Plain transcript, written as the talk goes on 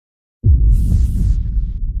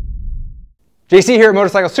JC here at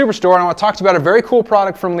Motorcycle Superstore, and I want to talk to you about a very cool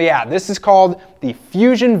product from Leatt. This is called the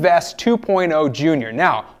Fusion Vest 2.0 Junior.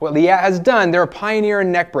 Now, what Leatt has done, they're a pioneer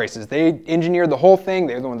in neck braces. They engineered the whole thing.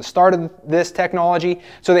 They're the one that started this technology.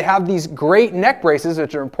 So they have these great neck braces,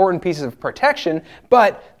 which are important pieces of protection,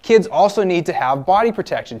 but kids also need to have body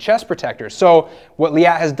protection, chest protectors. So what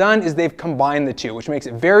Leatt has done is they've combined the two, which makes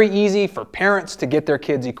it very easy for parents to get their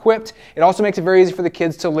kids equipped. It also makes it very easy for the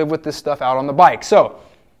kids to live with this stuff out on the bike. So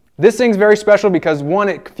this thing's very special because, one,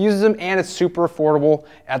 it confuses them and it's super affordable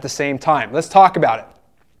at the same time. Let's talk about it.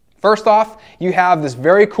 First off, you have this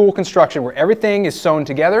very cool construction where everything is sewn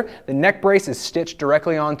together. The neck brace is stitched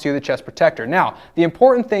directly onto the chest protector. Now, the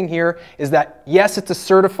important thing here is that, yes, it's a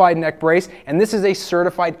certified neck brace, and this is a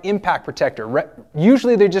certified impact protector.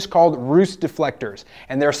 Usually they're just called roost deflectors,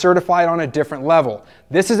 and they're certified on a different level.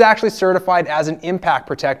 This is actually certified as an impact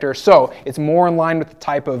protector, so it's more in line with the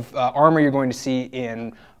type of armor you're going to see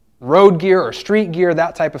in road gear or street gear,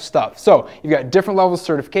 that type of stuff. So you've got different levels of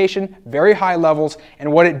certification, very high levels,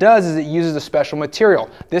 and what it does is it uses a special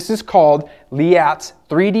material. This is called Leatt's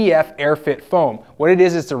 3DF Airfit foam. What it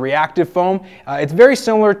is, it's a reactive foam. It's very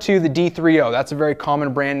similar to the D30. That's a very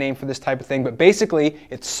common brand name for this type of thing, but basically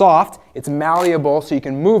it's soft, it's malleable so you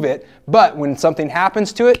can move it, but when something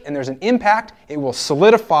happens to it and there's an impact, it will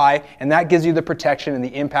solidify, and that gives you the protection and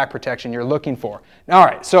the impact protection you're looking for. All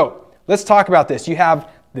right, so let's talk about this. You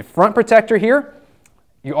have the front protector here.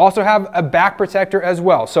 You also have a back protector as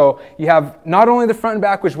well. So you have not only the front and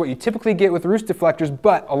back, which is what you typically get with roost deflectors,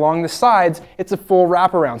 but along the sides, it's a full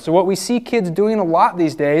wraparound. So what we see kids doing a lot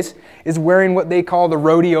these days is wearing what they call the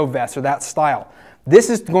rodeo vest, or that style. This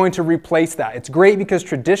is going to replace that. It's great because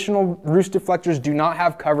traditional roost deflectors do not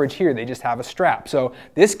have coverage here. They just have a strap. So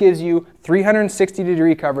this gives you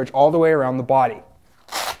 360-degree coverage all the way around the body.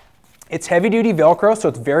 It's heavy-duty Velcro, so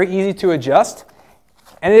it's very easy to adjust.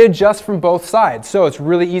 And it adjusts from both sides, so it's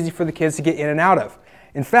really easy for the kids to get in and out of.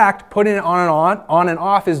 In fact, putting it on and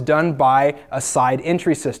off is done by a side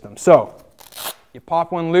entry system. So you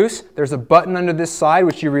pop one loose, there's a button under this side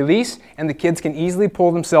which you release, and the kids can easily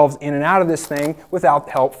pull themselves in and out of this thing without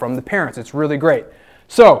help from the parents. It's really great.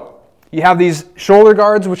 So you have these shoulder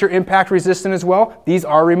guards which are impact resistant as well. These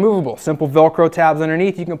are removable. Simple Velcro tabs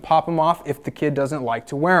underneath. You can pop them off if the kid doesn't like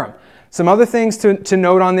to wear them. Some other things to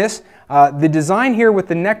note on this. The design here with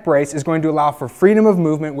the neck brace is going to allow for freedom of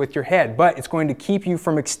movement with your head, but it's going to keep you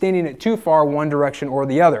from extending it too far one direction or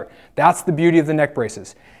the other. That's the beauty of the neck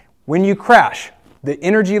braces. When you crash, the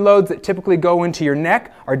energy loads that typically go into your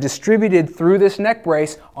neck are distributed through this neck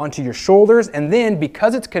brace onto your shoulders, and then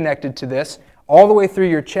because it's connected to this, all the way through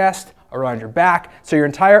your chest, around your back, so your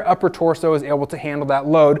entire upper torso is able to handle that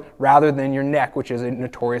load rather than your neck, which is a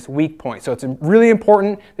notorious weak point. So it's really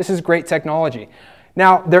important. This is great technology.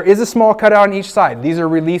 Now, there is a small cutout on each side. These are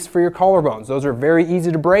released for your collarbones. Those are very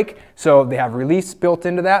easy to break, so they have release built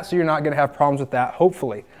into that, so you're not going to have problems with that,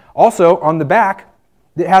 hopefully. Also, on the back,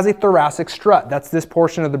 it has a thoracic strut. That's this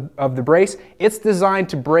portion of the brace. It's designed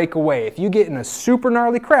to break away. If you get in a super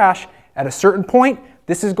gnarly crash, at a certain point,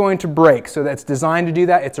 this is going to break, so that's designed to do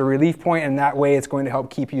that. It's a relief point, and that way it's going to help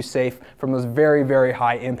keep you safe from those very, very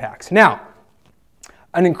high impacts. Now,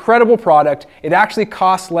 an incredible product. It actually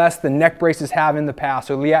costs less than neck braces have in the past,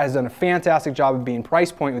 so Leatt has done a fantastic job of being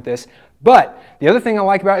price point with this. But the other thing I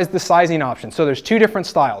like about it is the sizing option. So there's two different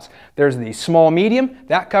styles. There's the small medium.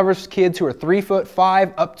 That covers kids who are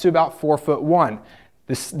 3'5" up to about 4'1".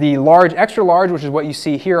 The large, extra large, which is what you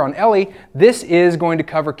see here on Ellie, this is going to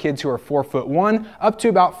cover kids who are 4'1" up to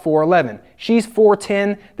about 4'11". She's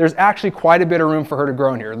 4'10". There's actually quite a bit of room for her to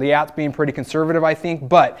grow in here. Leatt's being pretty conservative, I think,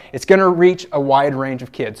 but it's going to reach a wide range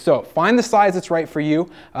of kids. So find the size that's right for you.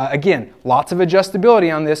 Again, lots of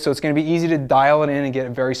adjustability on this, so it's going to be easy to dial it in and get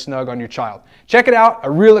it very snug on your child. Check it out. A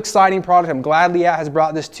real exciting product. I'm glad Leatt has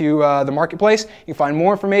brought this to the marketplace. You can find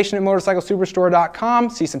more information at motorcyclesuperstore.com,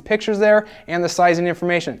 see some pictures there, and the sizing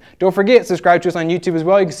information. Don't forget, subscribe to us on YouTube as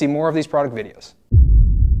well. You can see more of these product videos.